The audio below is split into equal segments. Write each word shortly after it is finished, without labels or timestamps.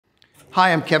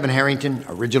Hi, I'm Kevin Harrington,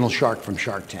 original shark from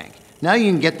Shark Tank. Now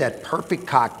you can get that perfect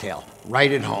cocktail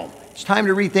right at home. It's time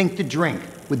to rethink the drink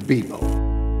with Bibo.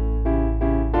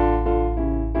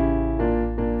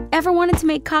 Ever wanted to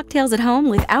make cocktails at home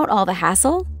without all the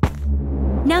hassle?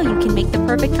 Now you can make the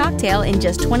perfect cocktail in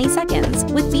just 20 seconds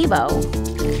with Bibo.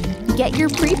 Get your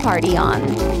pre-party on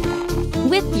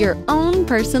with your own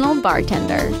personal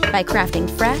bartender by crafting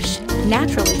fresh,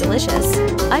 naturally delicious,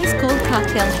 ice-cold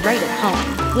cocktails right at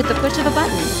home with the push of a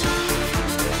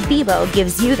button. Bibo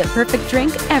gives you the perfect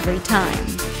drink every time.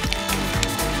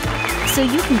 So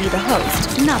you can be the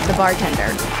host, not the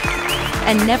bartender,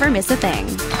 and never miss a thing.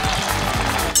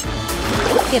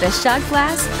 Get a shot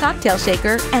glass, cocktail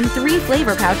shaker, and 3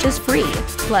 flavor pouches free,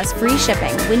 plus free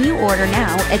shipping when you order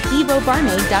now at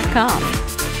BiboBarmaid.com.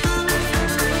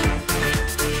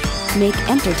 Make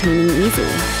entertaining easy.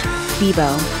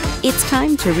 Bibo, it's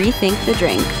time to rethink the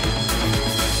drink.